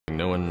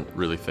No one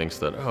really thinks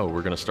that, oh,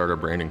 we're going to start our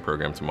branding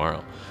program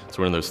tomorrow. It's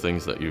one of those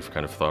things that you've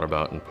kind of thought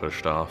about and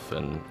pushed off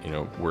and,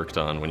 worked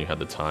on when you had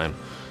the time.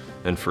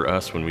 And for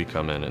us, when we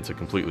come in, it's a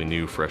completely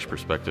new, fresh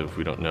perspective.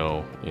 We don't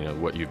know,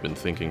 what you've been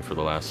thinking for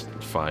the last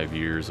 5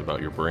 years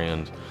about your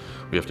brand.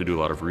 We have to do a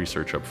lot of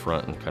research up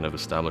front and kind of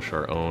establish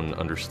our own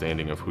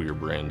understanding of who your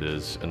brand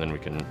is, and then we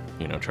can,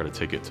 try to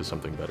take it to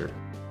something better.